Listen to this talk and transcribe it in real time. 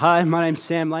Hi, my name's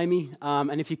Sam Lamey,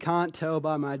 and if you can't tell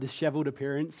by my disheveled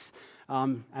appearance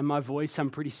and my voice, I'm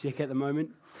pretty sick at the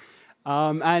moment.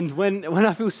 And when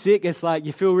I feel sick, it's like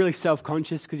you feel really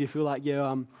self-conscious because you feel like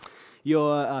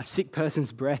your sick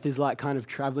person's breath is like kind of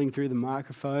traveling through the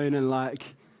microphone and like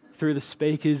through the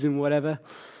speakers and whatever.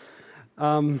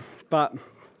 But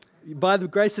by the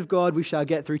grace of God, we shall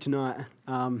get through tonight.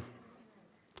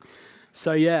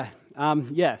 So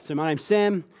my name's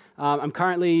Sam. I'm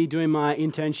currently doing my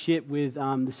internship with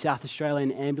the South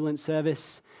Australian Ambulance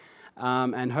Service,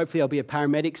 and hopefully I'll be a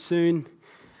paramedic soon.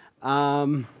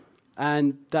 And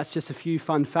that's just a few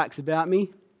fun facts about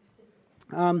me.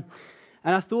 And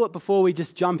I thought before we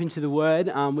just jump into the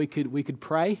Word, we could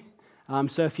pray.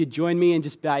 So if you join me and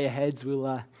just bow your heads,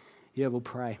 we'll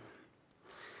pray.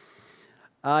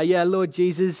 Lord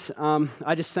Jesus,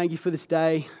 I just thank you for this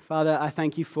day, Father. I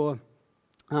thank you for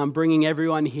bringing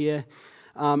everyone here.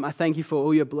 I thank you for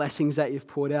all your blessings that you've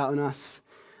poured out on us.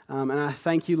 And I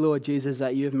thank you, Lord Jesus,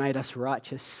 that you have made us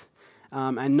righteous,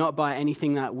 and not by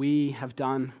anything that we have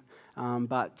done,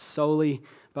 but solely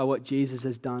by what Jesus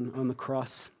has done on the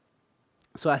cross.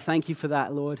 So I thank you for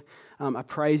that, Lord. I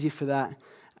praise you for that.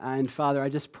 And Father, I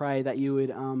just pray that you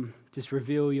would just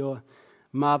reveal your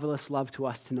marvelous love to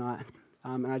us tonight.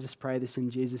 And I just pray this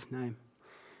in Jesus' name.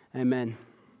 Amen.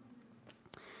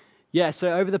 Yeah,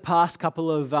 so over the past couple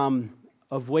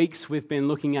of weeks, we've been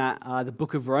looking at the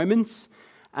book of Romans.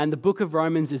 And the book of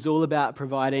Romans is all about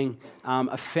providing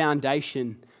a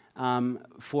foundation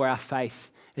for our faith.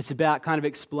 It's about kind of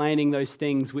explaining those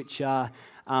things which are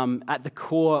at the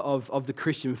core of the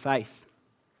Christian faith.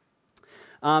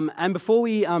 And before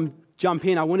we jump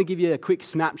in, I want to give you a quick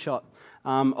snapshot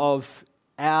of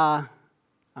our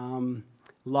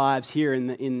lives here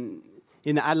in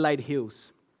the Adelaide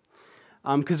Hills.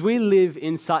 Because we live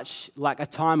in such like a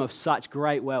time of such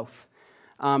great wealth,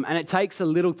 and it takes a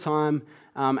little time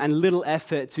and little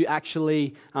effort to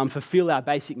actually fulfill our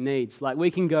basic needs. Like we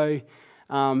can go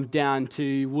down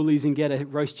to Woolies and get a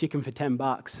roast chicken for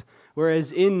 $10,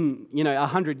 whereas in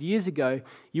 100 years ago,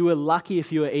 you were lucky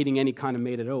if you were eating any kind of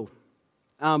meat at all.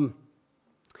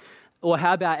 Or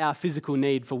how about our physical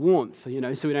need for warmth? So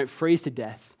we don't freeze to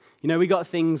death. We got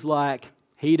things like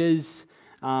heaters.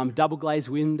 Double glazed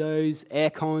windows,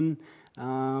 aircon,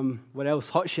 what else?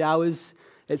 Hot showers,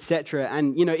 etc.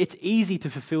 And it's easy to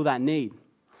fulfill that need.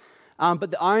 But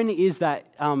the irony is that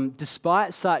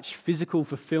despite such physical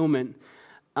fulfillment,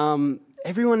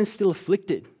 everyone is still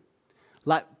afflicted.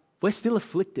 Like we're still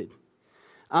afflicted,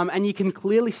 and you can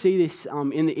clearly see this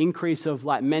in the increase of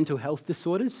like mental health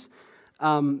disorders.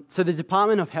 So the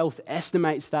Department of Health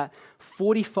estimates that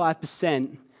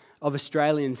 45% of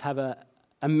Australians have a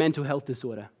mental health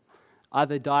disorder,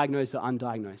 either diagnosed or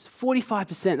undiagnosed.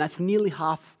 45%, that's nearly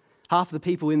half the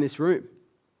people in this room.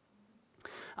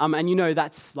 And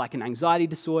that's like an anxiety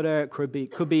disorder, it could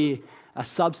be a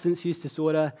substance use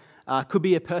disorder, could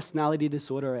be a personality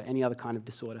disorder or any other kind of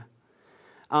disorder.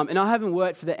 And I haven't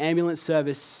worked for the ambulance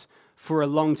service for a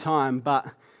long time, but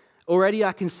already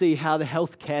I can see how the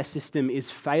healthcare system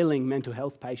is failing mental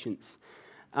health patients.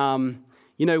 When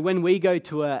we go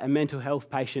to a mental health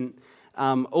patient,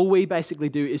 all we basically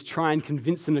do is try and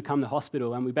convince them to come to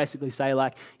hospital, and we basically say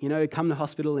come to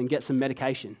hospital and get some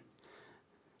medication.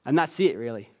 And that's it,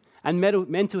 really. And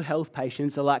mental health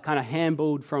patients are like kind of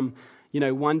handballed from,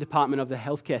 one department of the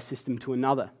healthcare system to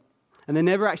another. And they're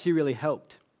never actually really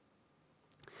helped.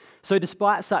 So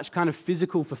despite such kind of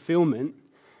physical fulfillment,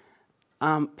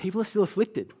 people are still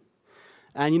afflicted.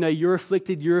 And you're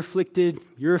afflicted,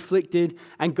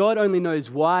 and God only knows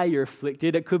why you're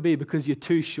afflicted. It could be because you're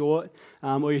too short,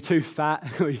 or you're too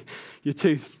fat, or you're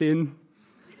too thin.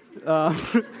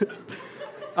 I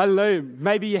don't know,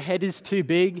 maybe your head is too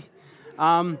big.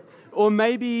 Or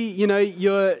maybe,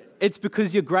 it's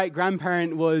because your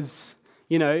great-grandparent was,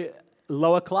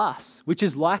 lower class, which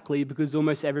is likely because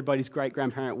almost everybody's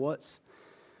great-grandparent was.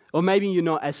 Or maybe you're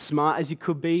not as smart as you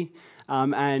could be,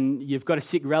 and you've got a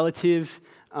sick relative,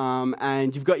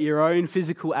 and you've got your own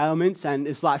physical ailments, and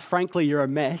it's like, frankly, you're a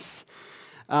mess.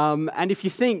 And if you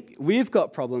think we've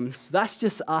got problems, that's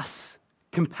just us,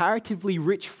 comparatively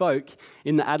rich folk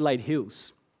in the Adelaide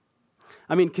Hills.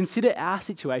 I mean, consider our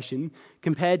situation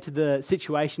compared to the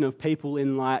situation of people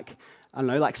in like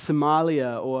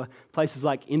Somalia or places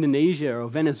like Indonesia or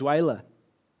Venezuela,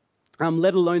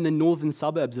 let alone the northern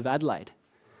suburbs of Adelaide.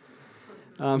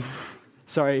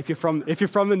 Sorry, if you're from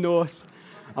the north,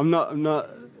 I'm not.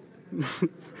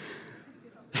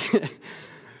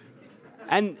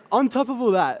 And on top of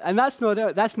all that, and that's not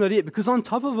it, because on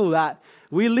top of all that,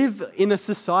 we live in a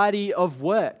society of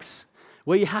works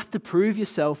where you have to prove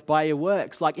yourself by your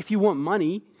works. Like if you want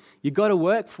money, you've got to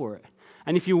work for it.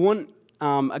 And if you want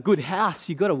a good house,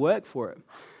 you've got to work for it.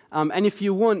 And if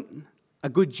you want a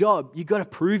good job, you've got to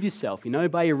prove yourself,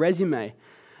 by your resume.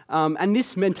 And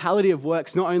this mentality of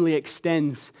works not only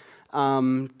extends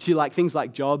to things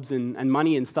like jobs and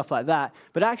money and stuff like that,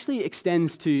 but actually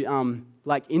extends to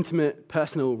intimate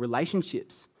personal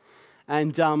relationships.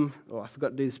 And I forgot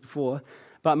to do this before,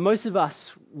 but most of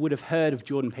us would have heard of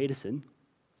Jordan Peterson.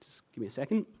 Just give me a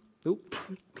second. Oop,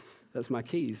 that's my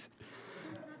keys.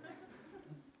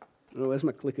 Oh, where's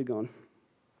my clicker gone?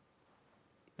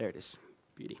 There it is.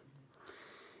 Beauty.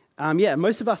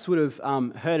 Most of us would have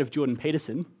heard of Jordan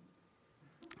Peterson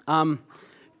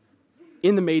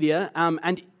in the media,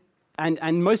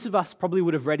 and most of us probably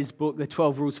would have read his book, The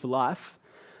 12 Rules for Life.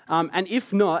 And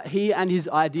if not, he and his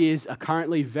ideas are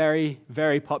currently very,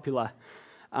 very popular.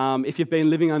 If you've been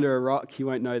living under a rock, you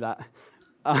won't know that.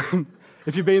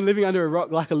 If you've been living under a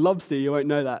rock like a lobster, you won't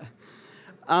know that.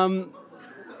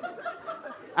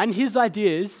 And his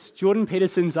ideas, Jordan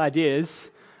Peterson's ideas,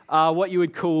 are what you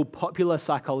would call popular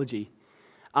psychology.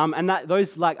 And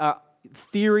those are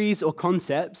theories or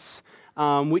concepts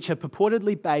which are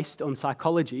purportedly based on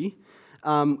psychology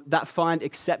that find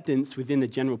acceptance within the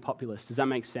general populace. Does that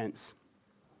make sense?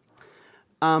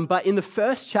 But in the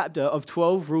first chapter of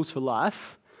 12 Rules for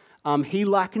Life, he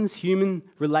likens human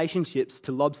relationships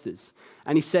to lobsters.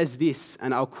 And he says this,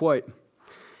 and I'll quote,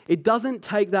 "It doesn't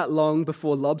take that long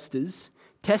before lobsters,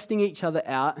 testing each other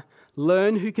out,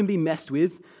 learn who can be messed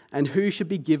with and who should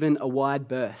be given a wide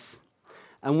berth.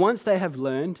 And once they have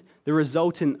learned, the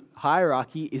resultant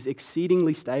hierarchy is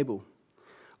exceedingly stable.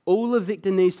 All a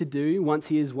victor needs to do once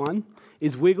he is won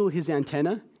is wiggle his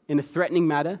antenna in a threatening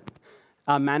manner,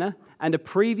 and a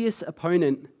previous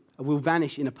opponent will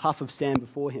vanish in a puff of sand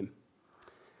before him.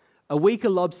 A weaker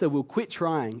lobster will quit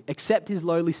trying, accept his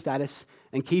lowly status,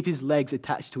 and keep his legs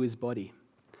attached to his body.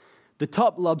 The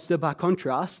top lobster, by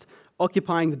contrast,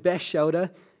 occupying the best shelter,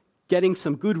 getting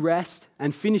some good rest,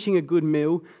 and finishing a good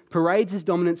meal, parades his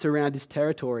dominance around his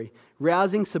territory,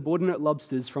 rousing subordinate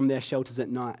lobsters from their shelters at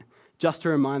night, just to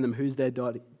remind them who's their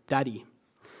daddy.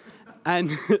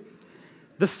 And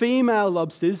the female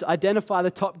lobsters identify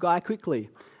the top guy quickly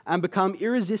and become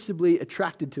irresistibly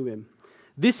attracted to him.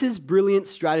 This is brilliant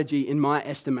strategy in my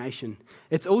estimation.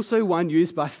 It's also one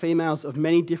used by females of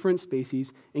many different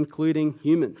species, including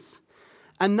humans."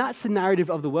 And that's the narrative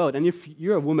of the world. And if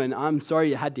you're a woman, I'm sorry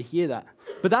you had to hear that.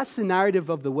 But that's the narrative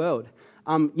of the world.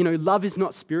 Love is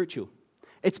not spiritual.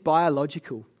 It's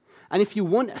biological. And if you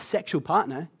want a sexual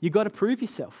partner, you've got to prove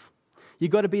yourself. You've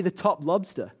got to be the top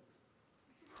lobster.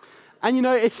 And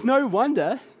it's no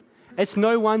wonder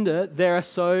there are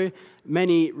so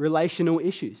many relational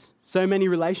issues, so many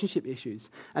relationship issues.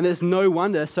 And there's no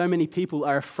wonder so many people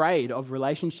are afraid of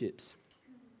relationships.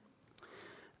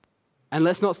 And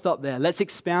let's not stop there. Let's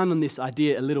expound on this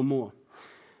idea a little more.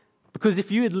 Because if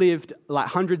you had lived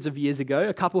hundreds of years ago,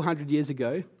 a couple hundred years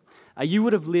ago, you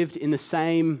would have lived in the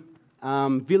same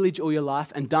village all your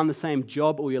life and done the same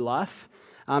job all your life.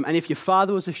 And if your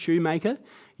father was a shoemaker,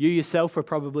 you yourself were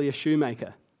probably a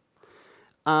shoemaker.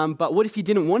 But what if you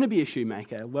didn't want to be a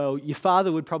shoemaker? Well, your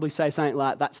father would probably say something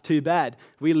like, "That's too bad.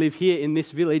 We live here in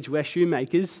this village, we're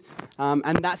shoemakers,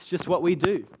 and that's just what we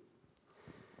do."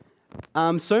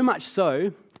 So much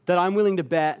so that I'm willing to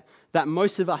bet that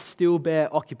most of us still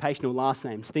bear occupational last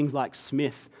names, things like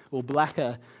Smith or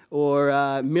Blacker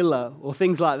or Miller or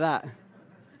things like that.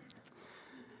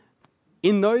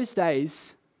 In those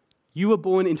days, you were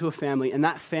born into a family, and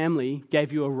that family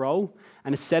gave you a role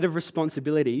and a set of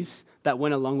responsibilities that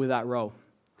went along with that role.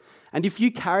 And if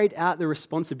you carried out the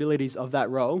responsibilities of that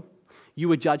role, you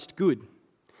were judged good.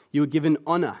 You were given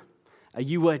honor.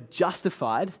 You were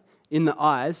justified in the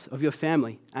eyes of your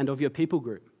family and of your people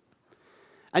group.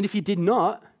 And if you did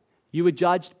not, you were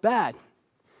judged bad.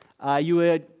 You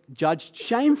were judged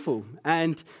shameful,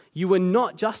 and you were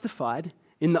not justified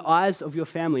in the eyes of your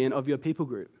family and of your people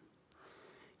group.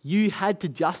 You had to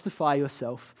justify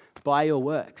yourself by your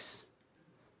works.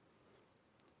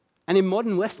 And in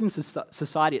modern Western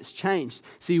society, it's changed.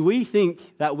 See, we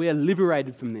think that we are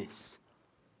liberated from this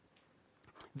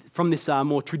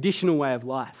more traditional way of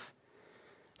life.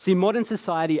 See, modern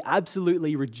society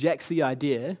absolutely rejects the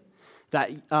idea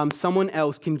that someone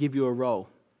else can give you a role.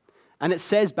 And it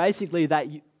says basically that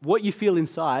what you feel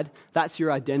inside, that's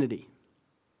your identity.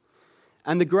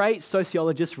 And the great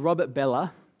sociologist Robert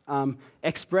Bellah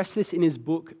expressed this in his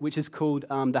book, which is called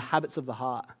The Habits of the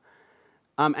Heart.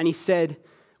 And he said,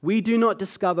 "We do not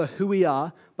discover who we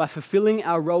are by fulfilling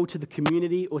our role to the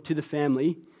community or to the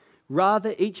family.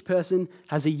 Rather, each person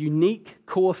has a unique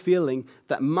core feeling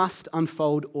that must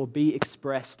unfold or be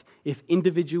expressed if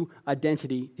individual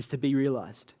identity is to be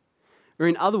realized. Or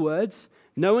in other words,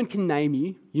 no one can name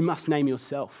you, you must name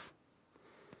yourself.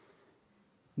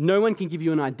 No one can give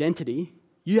you an identity.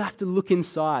 You have to look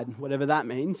inside, whatever that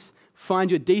means, find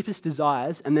your deepest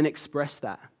desires, and then express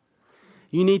that.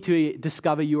 You need to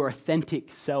discover your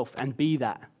authentic self and be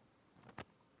that.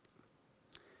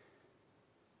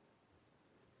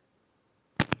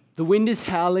 The wind is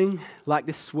howling like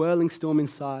this swirling storm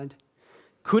inside.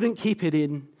 Couldn't keep it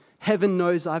in. Heaven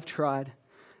knows I've tried.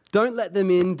 Don't let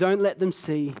them in, don't let them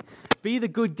see. Be the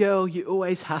good girl you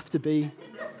always have to be.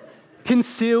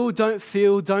 Conceal, don't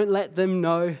feel, don't let them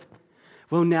know.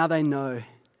 Well, now they know.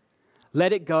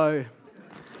 Let it go.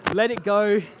 Let it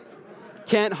go.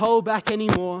 Can't hold back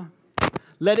anymore.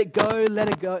 Let it go, let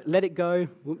it go, let it go.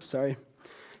 Whoops, sorry.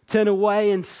 Turn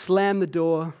away and slam the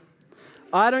door.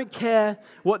 I don't care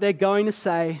what they're going to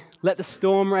say. Let the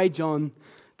storm rage on.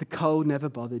 The cold never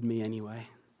bothered me anyway.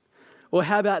 Or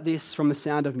how about this from The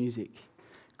Sound of Music?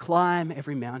 Climb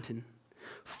every mountain.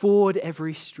 Ford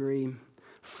every stream.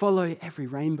 Follow every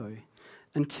rainbow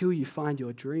until you find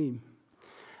your dream.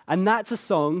 And that's a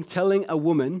song telling a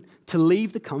woman to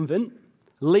leave the convent,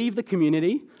 leave the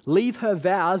community, leave her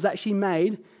vows that she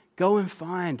made, go and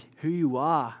find who you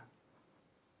are.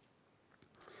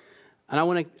 And I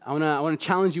want to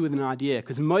challenge you with an idea,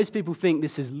 because most people think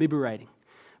this is liberating.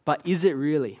 But is it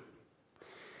really?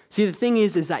 See, the thing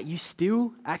is that you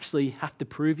still actually have to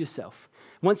prove yourself.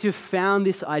 Once you've found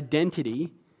this identity,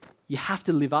 you have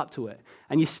to live up to it.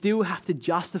 And you still have to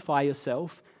justify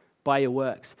yourself by your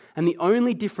works. And the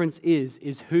only difference is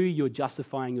who you're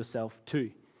justifying yourself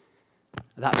to.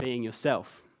 That being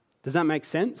yourself. Does that make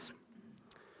sense?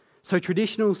 So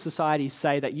traditional societies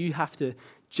say that you have to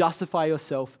justify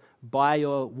yourself by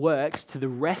your works to the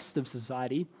rest of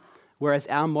society, whereas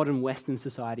our modern Western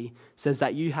society says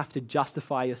that you have to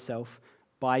justify yourself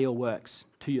by your works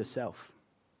to yourself.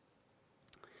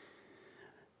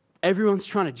 Everyone's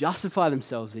trying to justify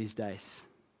themselves these days.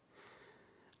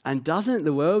 And doesn't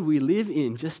the world we live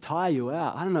in just tire you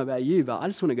out? I don't know about you, but I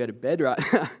just want to go to bed right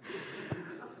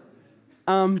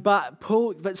now.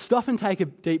 But stop and take a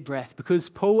deep breath, because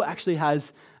Paul actually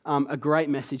has a great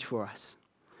message for us.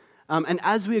 And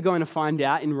as we're going to find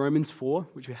out in Romans 4,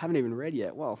 which we haven't even read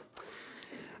yet, we're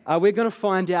going to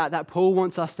find out that Paul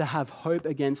wants us to have hope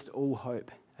against all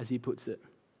hope, as he puts it.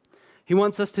 He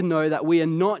wants us to know that we are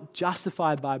not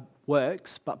justified by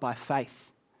works, but by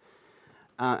faith.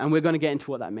 And we're going to get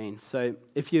into what that means. So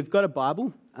if you've got a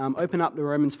Bible, open up to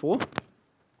Romans 4.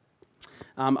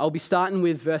 I'll be starting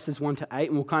with verses 1 to 8,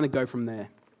 and we'll kind of go from there,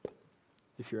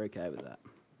 if you're okay with that.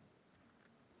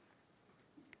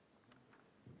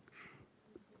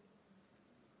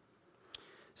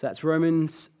 So that's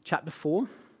Romans chapter 4,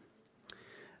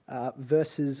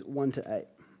 verses 1 to 8.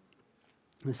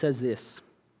 It says this: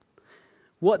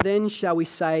 What then shall we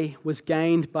say was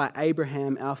gained by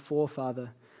Abraham our forefather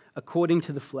according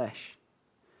to the flesh?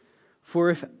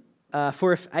 For if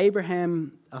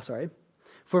Abraham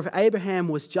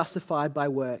was justified by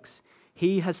works,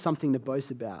 he has something to boast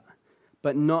about,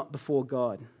 but not before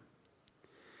God.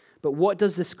 But what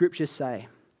does the scripture say?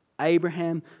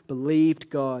 Abraham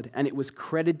believed God, and it was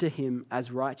credited to him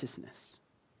as righteousness.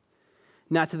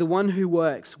 Now, to the one who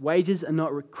works, wages are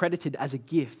not credited as a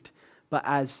gift, but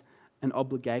as an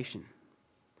obligation.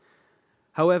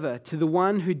 However, to the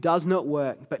one who does not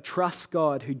work, but trusts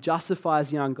God, who justifies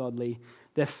the ungodly,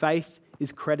 their faith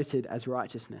is credited as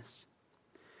righteousness.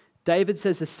 David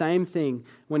says the same thing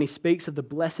when he speaks of the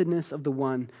blessedness of the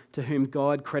one to whom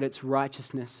God credits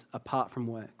righteousness apart from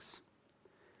works.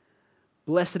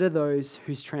 Blessed are those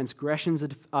whose transgressions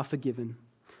are forgiven,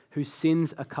 whose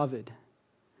sins are covered.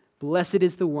 Blessed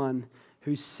is the one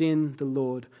whose sin the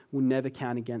Lord will never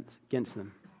count against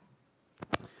them.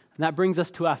 And that brings us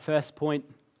to our first point,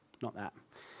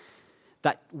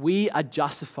 that we are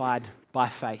justified by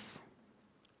faith.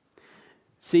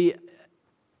 See,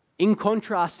 in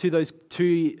contrast to those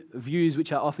two views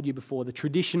which I offered you before, the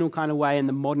traditional kind of way and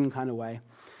the modern kind of way,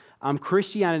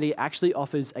 Christianity actually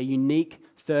offers a unique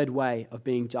third way of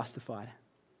being justified.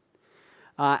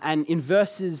 And in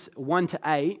verses 1 to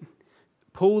 8,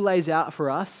 Paul lays out for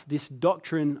us this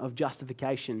doctrine of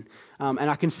justification. And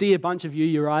I can see a bunch of you,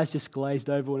 your eyes just glazed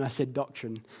over when I said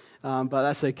doctrine, but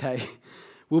that's okay.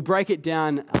 We'll break it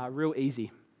down real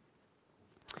easy.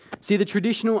 See, the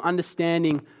traditional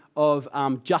understanding of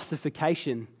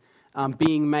justification,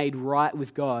 being made right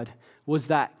with God, was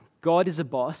that God is a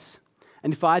boss,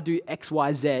 and if I do X,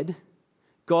 Y, Z,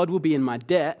 God will be in my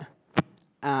debt,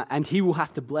 and he will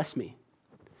have to bless me.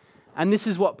 And this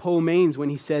is what Paul means when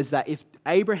he says that if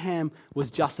Abraham was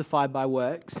justified by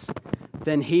works,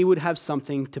 then he would have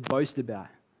something to boast about.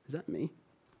 Is that me?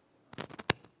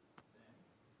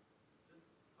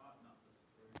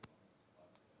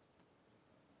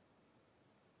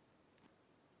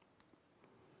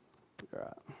 All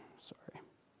right, sorry.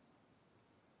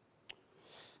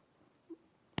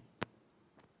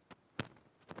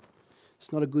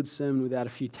 It's not a good sermon without a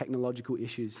few technological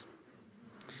issues.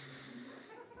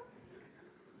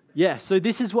 Yeah, so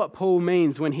this is what Paul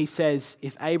means when he says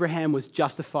if Abraham was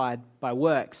justified by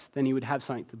works, then he would have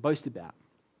something to boast about.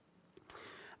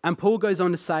 And Paul goes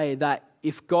on to say that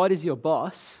if God is your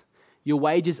boss, your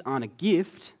wages aren't a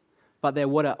gift, but they're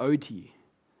what are owed to you.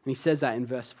 And he says that in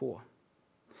verse 4.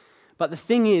 But the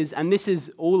thing is, and this is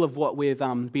all of what we've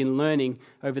been learning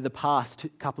over the past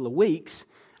couple of weeks,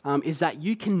 is that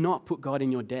you cannot put God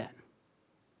in your debt.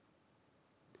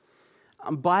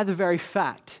 By the very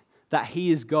fact that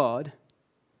he is God,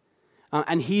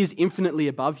 and he is infinitely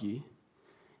above you,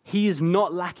 he is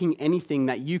not lacking anything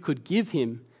that you could give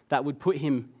him that would put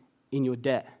him in your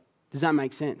debt. Does that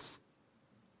make sense?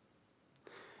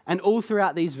 And all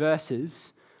throughout these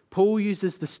verses, Paul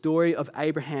uses the story of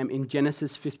Abraham in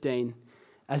Genesis 15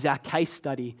 as our case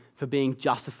study for being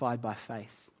justified by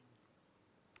faith.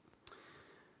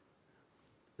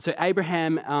 So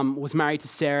Abraham was married to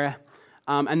Sarah,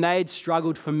 and they had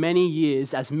struggled for many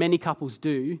years, as many couples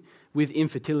do, with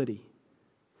infertility.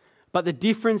 But the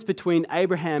difference between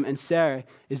Abraham and Sarah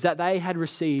is that they had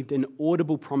received an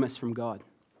audible promise from God.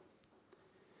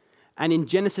 And in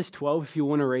Genesis 12, if you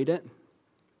want to read it,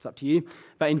 it's up to you.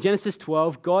 But in Genesis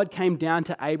 12, God came down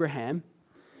to Abraham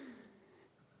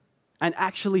and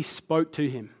actually spoke to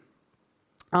him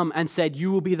and said,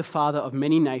 "You will be the father of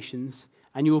many nations,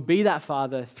 and you will be that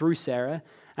father through Sarah,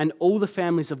 and all the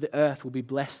families of the earth will be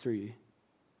blessed through you."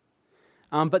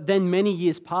 But then many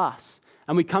years pass,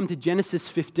 and we come to Genesis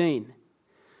 15,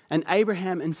 and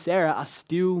Abraham and Sarah are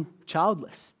still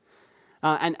childless.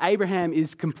 And Abraham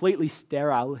is completely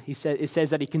sterile. It says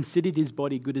that he considered his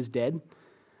body good as dead.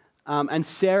 And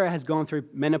Sarah has gone through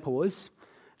menopause,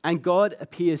 and God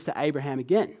appears to Abraham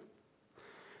again.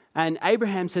 And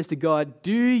Abraham says to God,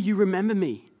 "Do you remember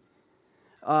me?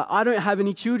 I don't have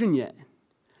any children yet.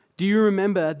 Do you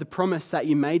remember the promise that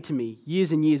you made to me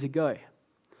years and years ago?"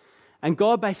 And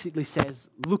God basically says,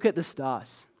 "Look at the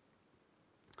stars.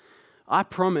 I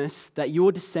promise that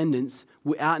your descendants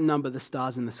will outnumber the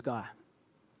stars in the sky."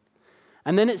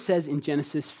 And then it says in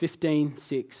Genesis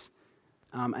 15:6,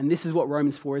 and this is what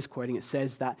Romans 4 is quoting, it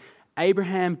says that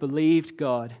Abraham believed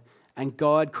God, and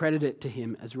God credited it to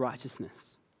him as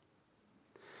righteousness.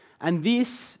 And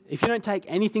this, if you don't take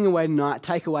anything away tonight,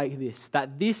 take away this,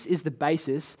 that this is the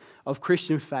basis of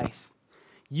Christian faith.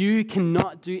 You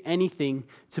cannot do anything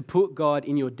to put God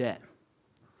in your debt.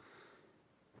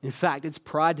 In fact, it's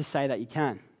pride to say that you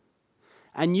can.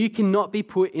 And you cannot be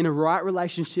put in a right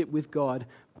relationship with God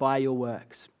by your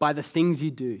works, by the things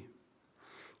you do.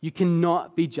 You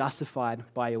cannot be justified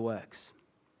by your works.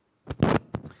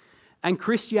 And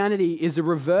Christianity is a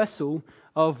reversal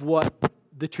of what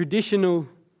the traditional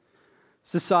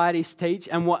societies teach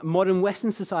and what modern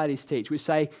Western societies teach, which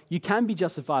say you can be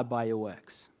justified by your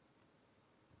works.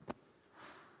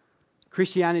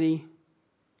 Christianity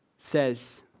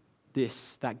says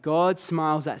this, that God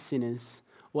smiles at sinners,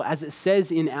 or as it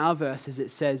says in our verses,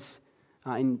 it says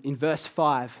in verse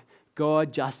 5,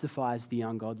 God justifies the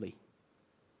ungodly.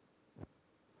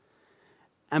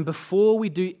 And before we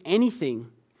do anything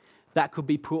that could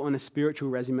be put on a spiritual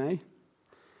resume,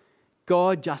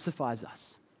 God justifies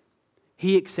us.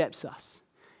 He accepts us.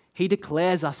 He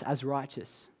declares us as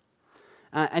righteous.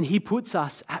 And he puts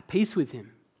us at peace with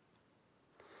him.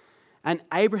 And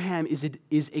Abraham is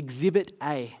exhibit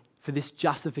A for this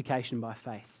justification by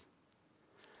faith.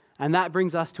 And that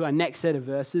brings us to our next set of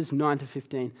verses, 9 to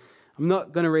 15. I'm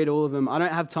not going to read all of them. I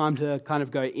don't have time to kind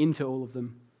of go into all of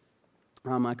them.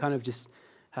 I kind of just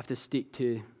have to stick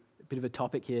to a bit of a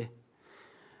topic here.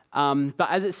 But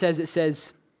as it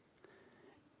says,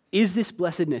 is this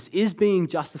blessedness, is being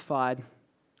justified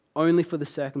only for the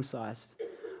circumcised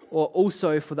or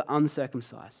also for the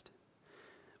uncircumcised?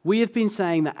 We have been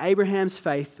saying that Abraham's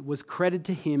faith was credited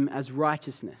to him as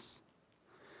righteousness.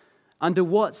 Under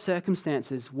what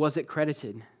circumstances was it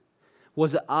credited?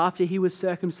 Was it after he was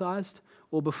circumcised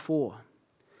or before?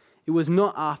 It was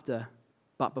not after,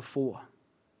 but before.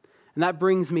 And that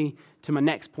brings me to my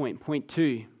next point, point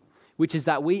 2, which is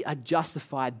that we are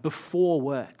justified before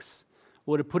works.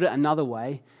 Or to put it another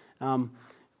way,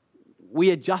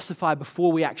 we are justified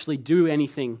before we actually do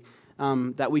anything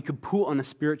that we could put on a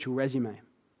spiritual resume.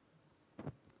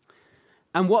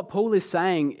 And what Paul is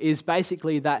saying is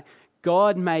basically that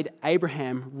God made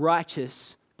Abraham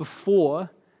righteous before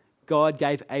God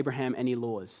gave Abraham any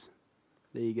laws.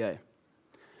 There you go.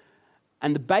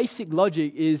 And the basic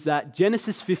logic is that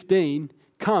Genesis 15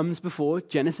 comes before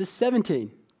Genesis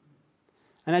 17.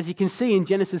 And as you can see in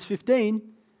Genesis 15,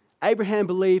 Abraham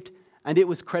believed and it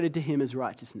was credited to him as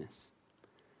righteousness.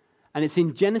 And it's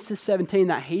in Genesis 17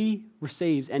 that he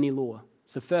receives any law.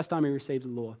 It's the first time he receives a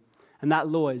law. And that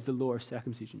law is the law of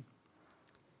circumcision.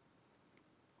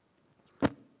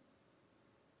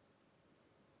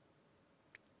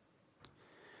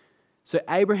 So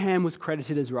Abraham was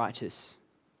credited as righteous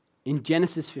in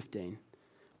Genesis 15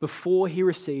 before he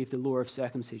received the law of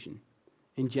circumcision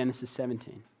in Genesis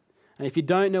 17. And if you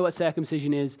don't know what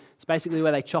circumcision is, it's basically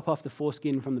where they chop off the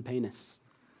foreskin from the penis.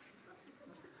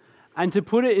 And to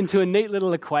put it into a neat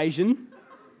little equation,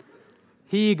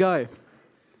 here you go.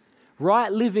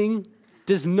 Right living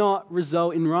does not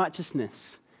result in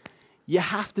righteousness. You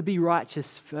have to be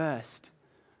righteous first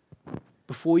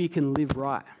before you can live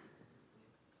right.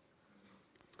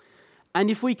 And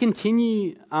if we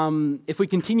continue on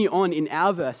in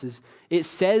our verses, it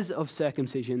says of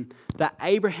circumcision that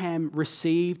Abraham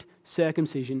received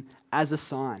circumcision as a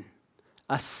sign,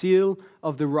 a seal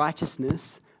of the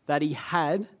righteousness that he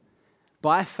had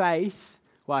by faith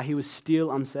while he was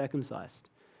still uncircumcised.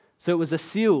 So it was a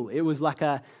seal. It was like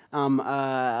a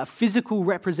physical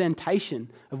representation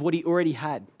of what he already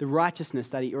had, the righteousness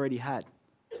that he already had.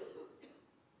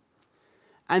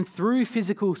 And through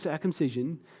physical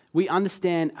circumcision, we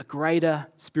understand a greater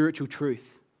spiritual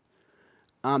truth.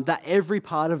 That every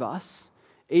part of us,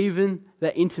 even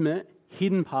the intimate,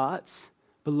 hidden parts,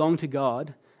 belong to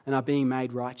God and are being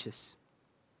made righteous.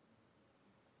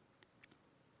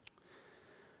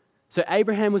 So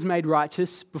Abraham was made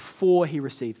righteous before he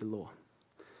received the law.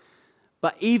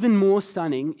 But even more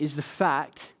stunning is the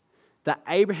fact that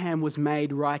Abraham was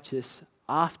made righteous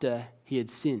after he had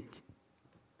sinned.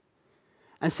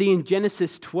 And see, in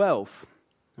Genesis 12,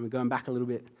 and we're going back a little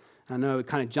bit. I know we're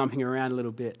kind of jumping around a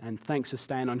little bit, and thanks for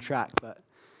staying on track. But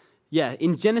yeah,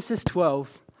 in Genesis 12,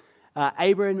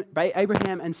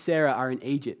 Abraham and Sarah are in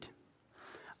Egypt.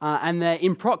 And they're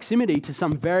in proximity to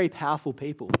some very powerful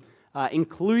people,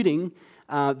 including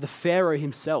the Pharaoh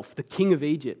himself, the king of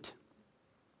Egypt.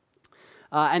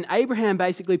 And Abraham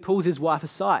basically pulls his wife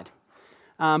aside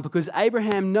because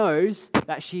Abraham knows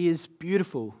that she is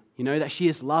beautiful, that she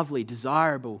is lovely,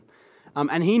 desirable.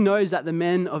 And he knows that the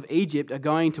men of Egypt are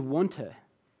going to want her.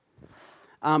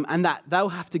 And that they'll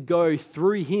have to go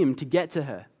through him to get to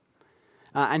her.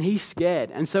 And he's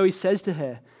scared. And so he says to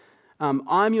her,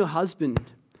 I'm your husband,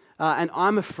 and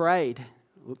I'm afraid.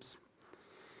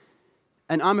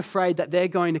 And I'm afraid that they're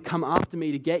going to come after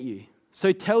me to get you.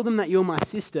 So tell them that you're my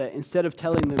sister instead of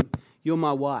telling them you're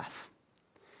my wife.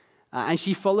 And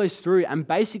she follows through. And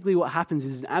basically what happens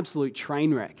is an absolute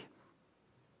train wreck.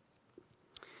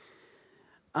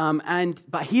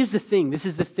 But here's the thing,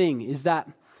 is that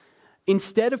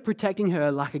instead of protecting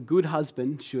her like a good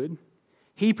husband should,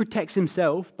 he protects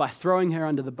himself by throwing her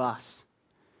under the bus.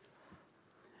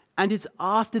 And it's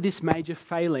after this major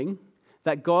failing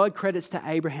that God credits to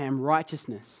Abraham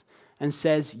righteousness and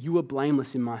says, you were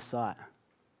blameless in my sight.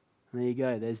 And there you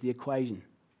go, there's the equation.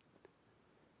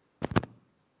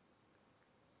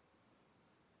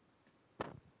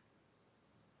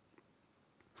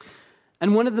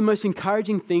 And one of the most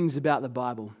encouraging things about the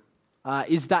Bible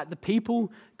is that the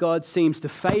people God seems to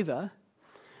favor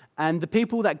and the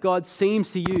people that God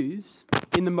seems to use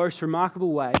in the most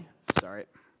remarkable way,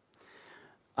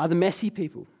 are the messy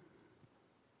people.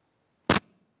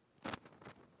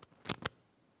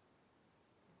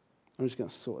 I'm just going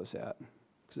to sort this out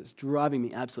because it's driving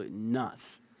me absolutely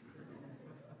nuts.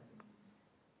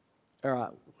 All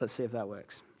right, let's see if that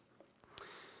works.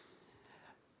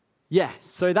 Yeah,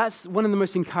 so that's one of the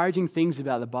most encouraging things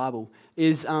about the Bible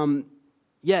is, the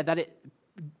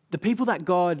people that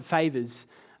God favors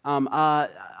are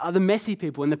the messy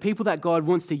people, and the people that God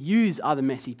wants to use are the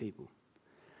messy people.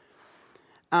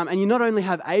 And you not only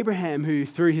have Abraham who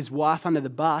threw his wife under the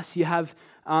bus, you have,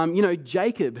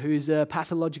 Jacob who's a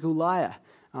pathological liar,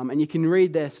 and you can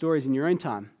read their stories in your own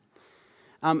time.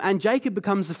 And Jacob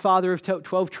becomes the father of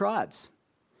 12 tribes.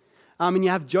 And you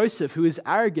have Joseph who is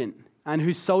arrogant and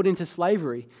who's sold into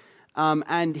slavery,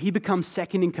 and he becomes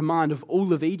second in command of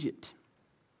all of Egypt.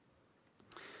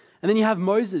 And then you have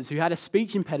Moses, who had a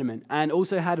speech impediment and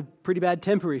also had a pretty bad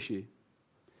temper issue.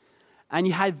 And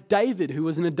you have David, who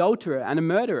was an adulterer and a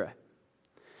murderer.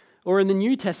 Or in the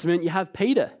New Testament, you have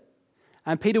Peter.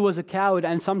 And Peter was a coward,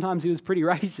 and sometimes he was pretty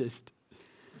racist.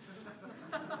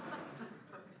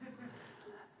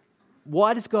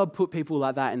 Why does God put people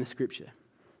like that in the scripture?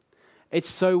 It's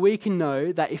so we can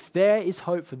know that if there is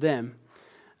hope for them,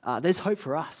 there's hope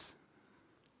for us.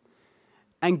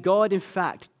 And God, in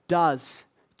fact, does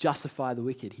justify the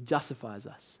wicked. He justifies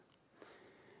us.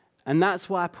 And that's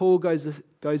why Paul goes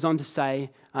on to say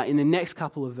in the next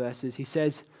couple of verses, he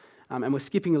says, and we're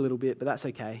skipping a little bit, but that's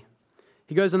okay.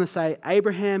 He goes on to say,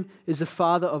 Abraham is the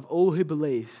father of all who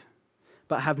believe,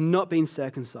 but have not been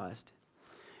circumcised,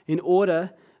 in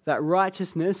order that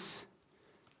righteousness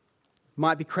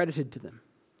might be credited to them.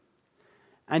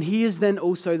 And he is then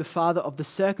also the father of the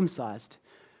circumcised,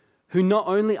 who not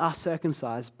only are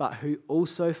circumcised, but who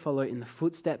also follow in the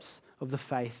footsteps of the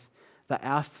faith that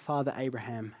our father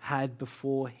Abraham had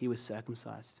before he was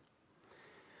circumcised.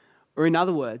 Or in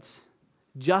other words,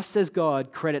 just as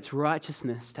God credits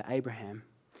righteousness to Abraham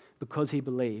because he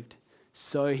believed,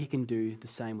 so he can do the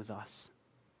same with us.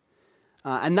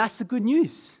 And that's the good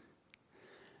news.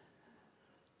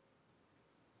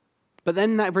 But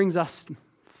then that brings us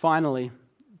finally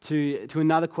to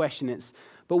another question.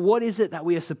 But what is it that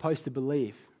we are supposed to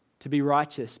believe to be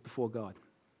righteous before God?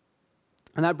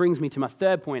 And that brings me to my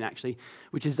third point, actually,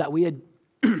 which is that we are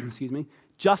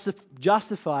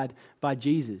justified by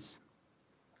Jesus.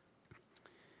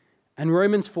 And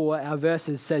Romans 4, our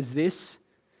verses, says this: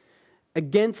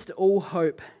 against all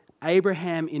hope,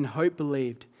 Abraham in hope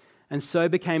believed, and so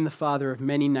became the father of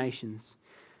many nations.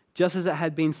 Just as it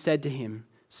had been said to him,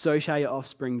 so shall your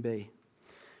offspring be.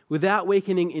 Without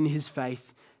weakening in his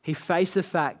faith, he faced the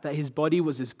fact that his body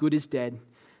was as good as dead,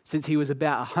 since he was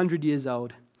about 100 years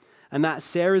old, and that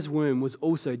Sarah's womb was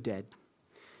also dead.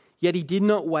 Yet he did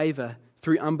not waver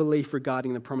through unbelief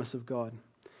regarding the promise of God,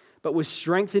 but was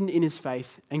strengthened in his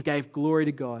faith and gave glory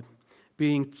to God,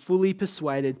 being fully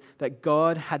persuaded that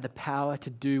God had the power to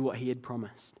do what he had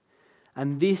promised.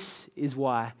 And this is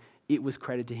why it was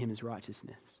credited to him as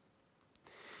righteousness.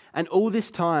 And all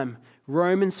this time,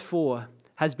 Romans 4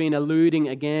 has been alluding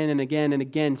again and again and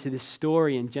again to this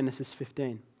story in Genesis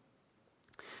 15.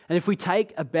 And if we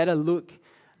take a better look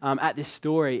at this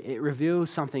story, it reveals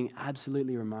something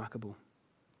absolutely remarkable.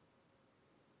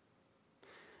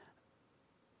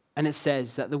 And it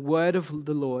says that the word of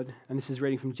the Lord, and this is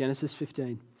reading from Genesis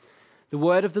 15, the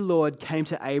word of the Lord came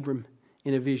to Abram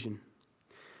in a vision.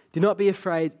 Do not be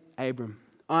afraid, Abram.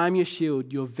 I am your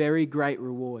shield, your very great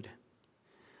reward.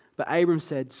 But Abram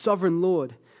said, Sovereign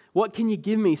Lord, what can you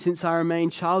give me since I remain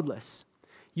childless?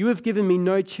 You have given me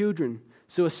no children,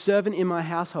 so a servant in my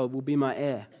household will be my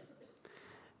heir.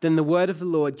 Then the word of the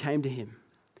Lord came to him.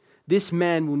 This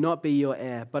man will not be your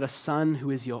heir, but a son who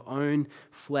is your own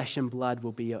flesh and blood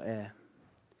will be your heir.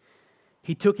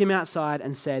 He took him outside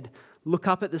and said, Look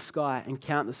up at the sky and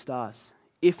count the stars,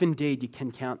 if indeed you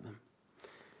can count them.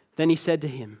 Then he said to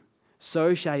him,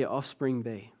 So shall your offspring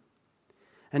be.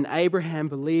 And Abraham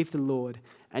believed the Lord,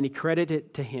 and he credited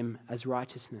it to him as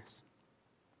righteousness.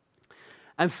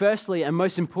 And firstly, and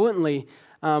most importantly,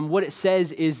 what it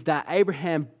says is that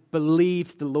Abraham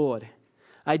believed the Lord.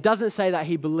 It doesn't say that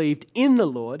he believed in the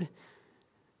Lord.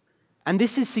 And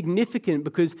this is significant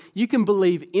because you can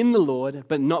believe in the Lord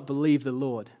but not believe the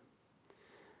Lord.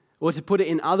 Or to put it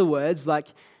in other words, like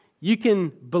you can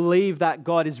believe that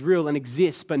God is real and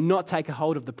exists but not take a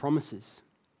hold of the promises.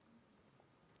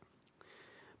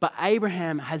 But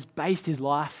Abraham has based his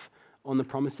life on the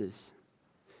promises.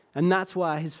 And that's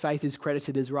why his faith is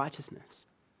credited as righteousness.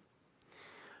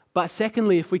 But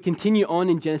secondly, if we continue on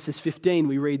in Genesis 15,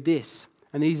 we read this.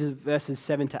 And these are verses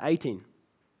 7 to 18.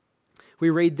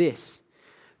 We read this.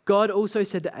 God also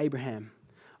said to Abraham,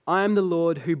 I am the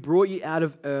Lord who brought you out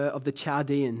of Ur of the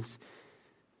Chaldeans,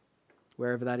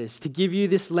 wherever that is, to give you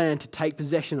this land to take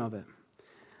possession of it.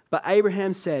 But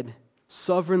Abraham said,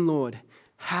 Sovereign Lord,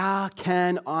 how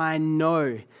can I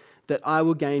know that I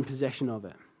will gain possession of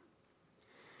it?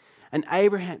 And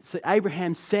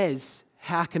Abraham says,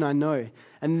 how can I know?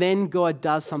 And then God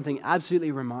does something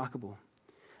absolutely remarkable.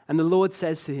 And the Lord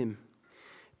says to him,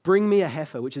 Bring me a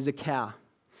heifer, which is a cow,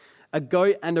 a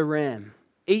goat and a ram,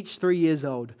 each 3 years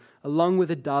old, along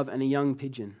with a dove and a young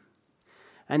pigeon.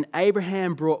 And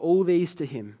Abraham brought all these to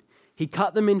him. He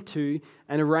cut them in two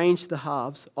and arranged the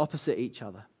halves opposite each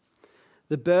other.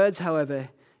 The birds, however,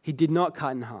 he did not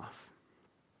cut in half.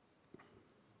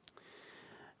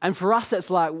 And for us, it's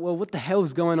like, well, what the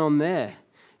hell's going on there?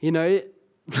 You know,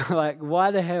 like,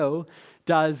 why the hell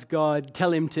does God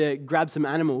tell him to grab some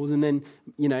animals and then,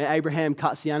 you know, Abraham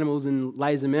cuts the animals and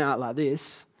lays them out like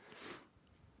this?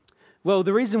 Well,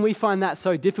 the reason we find that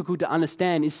so difficult to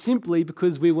understand is simply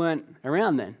because we weren't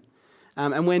around then.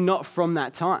 And we're not from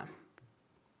that time.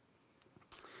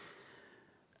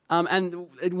 And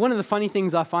one of the funny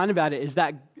things I find about it is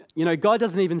that God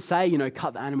doesn't even say,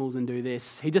 cut the animals and do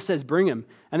this. He just says, bring them.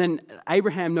 And then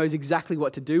Abraham knows exactly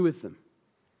what to do with them.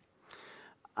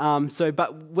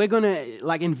 But we're going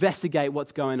to investigate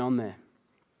what's going on there.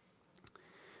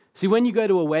 See, when you go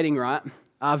to a wedding, right,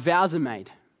 vows are made.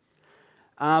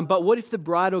 But what if the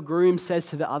bride or groom says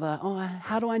to the other,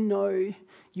 how do I know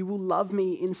you will love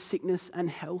me in sickness and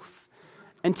health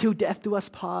until death do us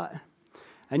part?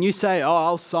 And you say,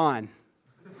 I'll sign.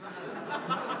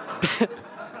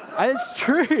 It's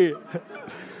true.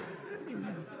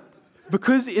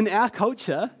 Because in our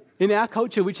culture,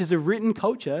 which is a written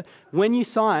culture, when you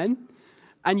sign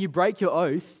and you break your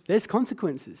oath, there's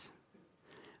consequences.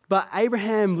 But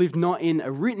Abraham lived not in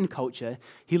a written culture,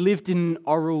 he lived in an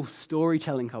oral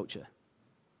storytelling culture.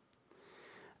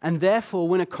 And therefore,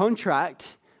 when a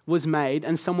contract was made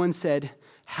and someone said,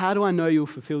 how do I know you'll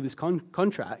fulfill this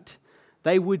contract?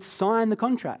 They would sign the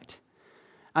contract.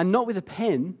 And not with a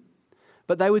pen,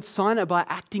 but they would sign it by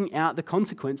acting out the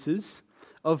consequences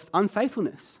of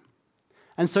unfaithfulness.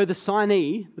 And so the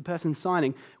signee, the person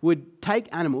signing, would take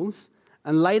animals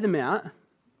and lay them out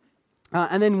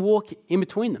and then walk in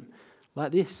between them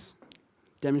like this.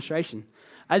 Demonstration.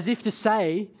 As if to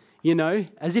say,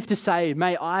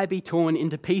 may I be torn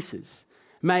into pieces.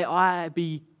 May I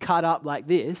be cut up like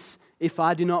this if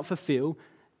I do not fulfill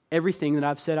everything that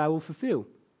I've said I will fulfill.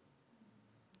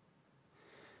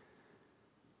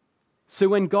 So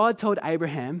when God told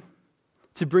Abraham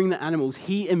to bring the animals,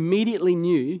 he immediately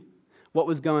knew what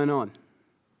was going on.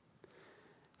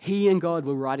 He and God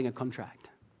were writing a contract.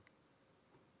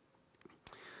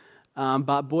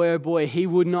 But boy, oh boy, he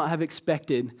would not have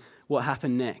expected what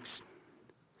happened next.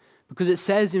 Because it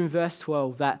says in verse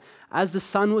 12 that as the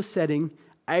sun was setting,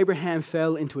 Abraham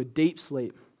fell into a deep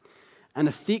sleep, and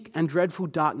a thick and dreadful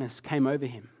darkness came over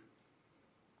him.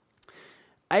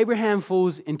 Abraham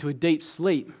falls into a deep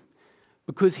sleep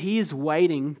because he is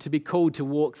waiting to be called to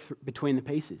walk between the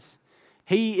pieces.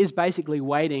 He is basically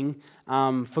waiting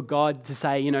for God to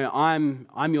say,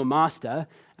 I'm your master,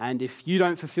 and if you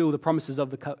don't fulfill the promises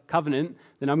of the covenant,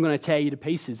 then I'm going to tear you to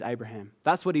pieces, Abraham.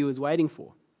 That's what he was waiting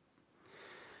for.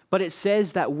 But it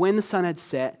says that when the sun had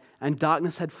set and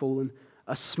darkness had fallen,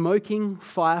 a smoking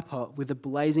firepot with a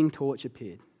blazing torch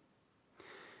appeared.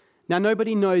 Now,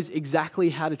 nobody knows exactly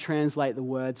how to translate the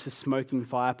words for smoking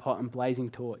firepot and blazing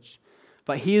torch.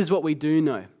 But here's what we do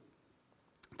know.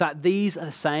 That these are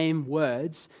the same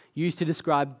words used to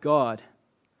describe God.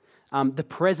 The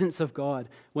presence of God.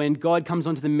 When God comes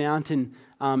onto the mountain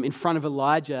in front of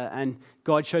Elijah and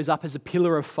God shows up as a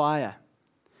pillar of fire.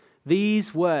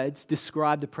 These words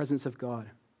describe the presence of God.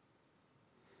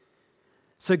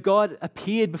 So God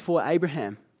appeared before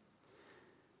Abraham.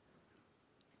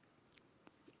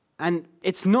 And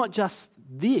it's not just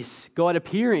this God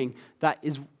appearing that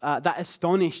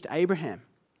astonished Abraham.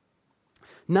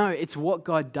 No, it's what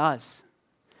God does.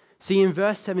 See, in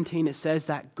verse 17, it says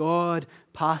that God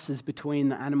passes between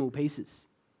the animal pieces.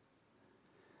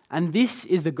 And this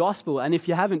is the gospel. And if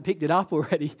you haven't picked it up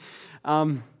already,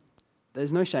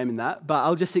 there's no shame in that, but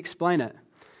I'll just explain it.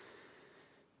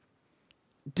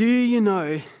 Do you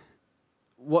know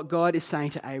what God is saying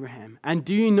to Abraham? And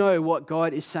do you know what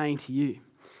God is saying to you?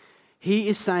 He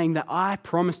is saying that I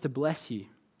promise to bless you.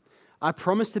 I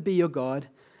promise to be your God,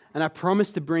 and I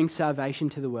promise to bring salvation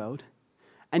to the world.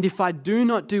 And if I do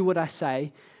not do what I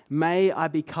say, may I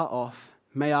be cut off,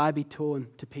 may I be torn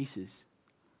to pieces.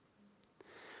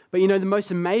 But the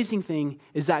most amazing thing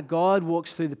is that God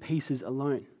walks through the pieces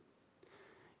alone.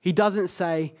 He doesn't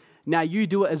say, now you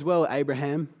do it as well,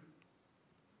 Abraham.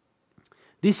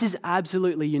 This is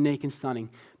absolutely unique and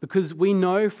stunning because we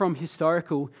know from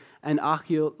historical and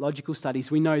archaeological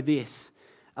studies, we know this,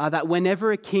 that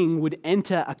whenever a king would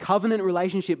enter a covenant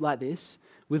relationship like this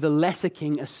with a lesser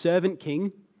king, a servant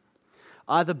king,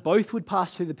 either both would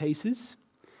pass through the pieces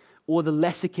or the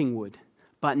lesser king would,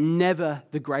 but never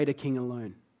the greater king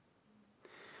alone.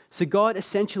 So God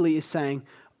essentially is saying,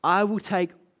 I will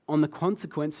take on the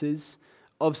consequences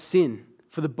of sin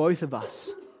for the both of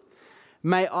us.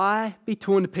 May I be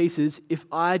torn to pieces if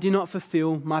I do not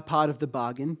fulfill my part of the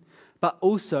bargain, but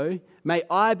also may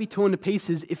I be torn to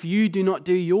pieces if you do not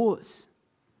do yours.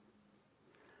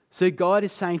 So God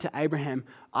is saying to Abraham,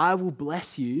 I will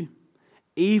bless you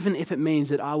even if it means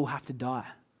that I will have to die.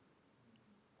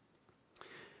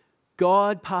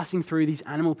 God passing through these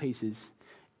animal pieces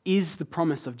is the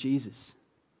promise of Jesus.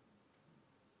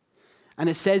 And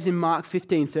it says in Mark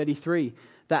 15:33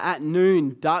 that at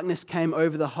noon darkness came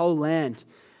over the whole land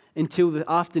until the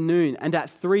afternoon. And at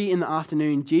 3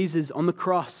 p.m, Jesus on the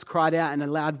cross cried out in a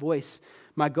loud voice,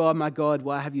 my God,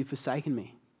 why have you forsaken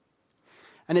me?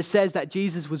 And it says that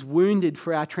Jesus was wounded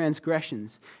for our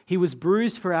transgressions. He was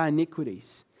bruised for our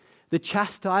iniquities. The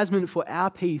chastisement for our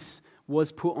peace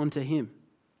was put onto him.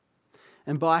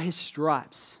 And by his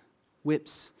stripes,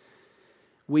 whips,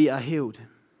 we are healed.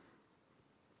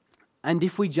 And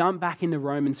if we jump back into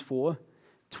Romans 4,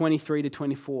 23 to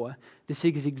 24, this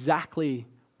is exactly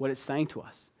what it's saying to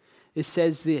us. It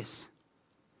says this: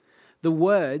 the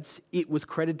words, "it was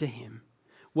credited to him,"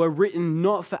 were written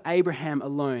not for Abraham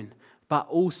alone, but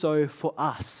also for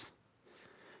us,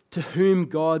 to whom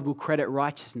God will credit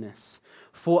righteousness.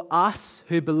 For us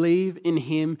who believe in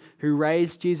him who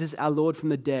raised Jesus our Lord from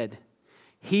the dead.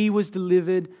 He was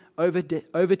delivered over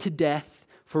to death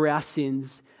for our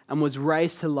sins and was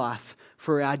raised to life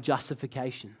for our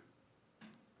justification.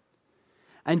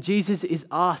 And Jesus is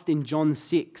asked in John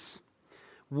 6,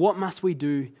 what must we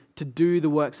do to do the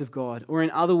works of God? Or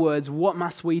in other words, what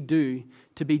must we do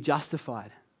to be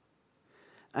justified?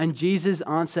 And Jesus'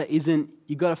 answer isn't,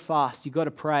 you got to fast, you got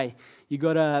to pray, you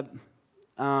got to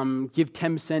give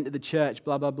 10% to the church,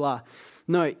 blah, blah, blah.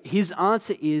 No, his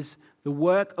answer is, the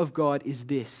work of God is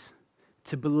this: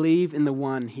 to believe in the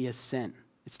one he has sent.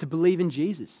 It's to believe in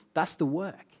Jesus. That's the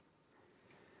work.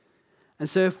 And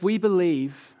so if we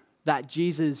believe that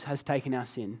Jesus has taken our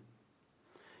sin,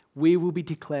 we will be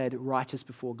declared righteous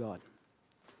before God.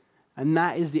 And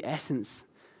that is the essence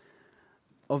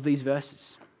of these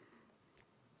verses.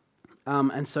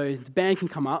 And so the band can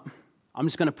come up. I'm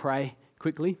just going to pray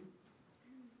quickly.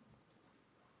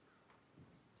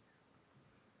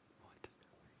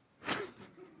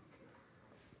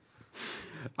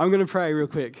 I'm going to pray real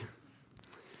quick.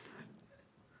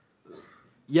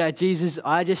 Yeah, Jesus,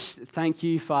 I just thank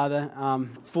you, Father,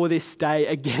 for this day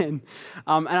again.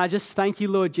 And I just thank you,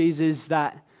 Lord Jesus,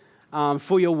 that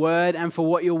for your word and for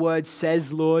what your word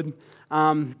says, Lord,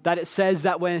 that it says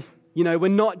that we're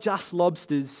not just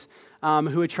lobsters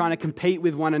who are trying to compete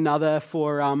with one another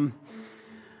for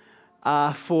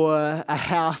a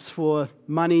house, for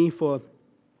money, for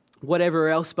whatever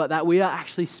else, but that we are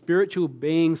actually spiritual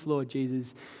beings, Lord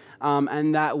Jesus,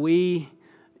 and that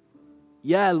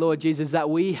Lord Jesus, that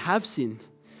we have sinned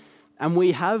and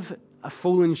we have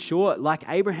fallen short like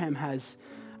Abraham has,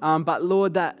 but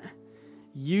Lord, that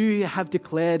you have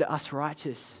declared us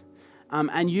righteous.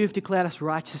 And you've declared us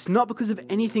righteous, not because of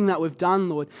anything that we've done,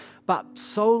 Lord, but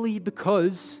solely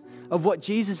because of what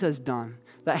Jesus has done,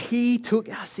 that he took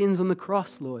our sins on the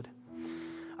cross, Lord.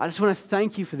 I just want to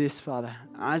thank you for this, Father.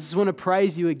 I just want to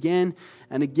praise you again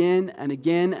and again and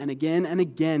again and again and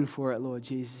again for it, Lord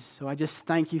Jesus. So I just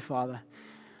thank you, Father.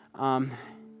 Amen.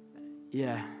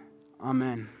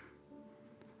 Amen.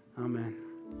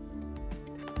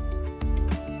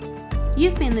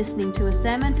 You've been listening to a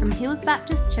sermon from Hills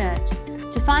Baptist Church.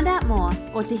 To find out more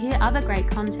or to hear other great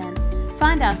content,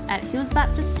 find us at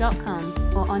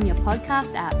hillsbaptist.com or on your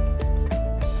podcast app.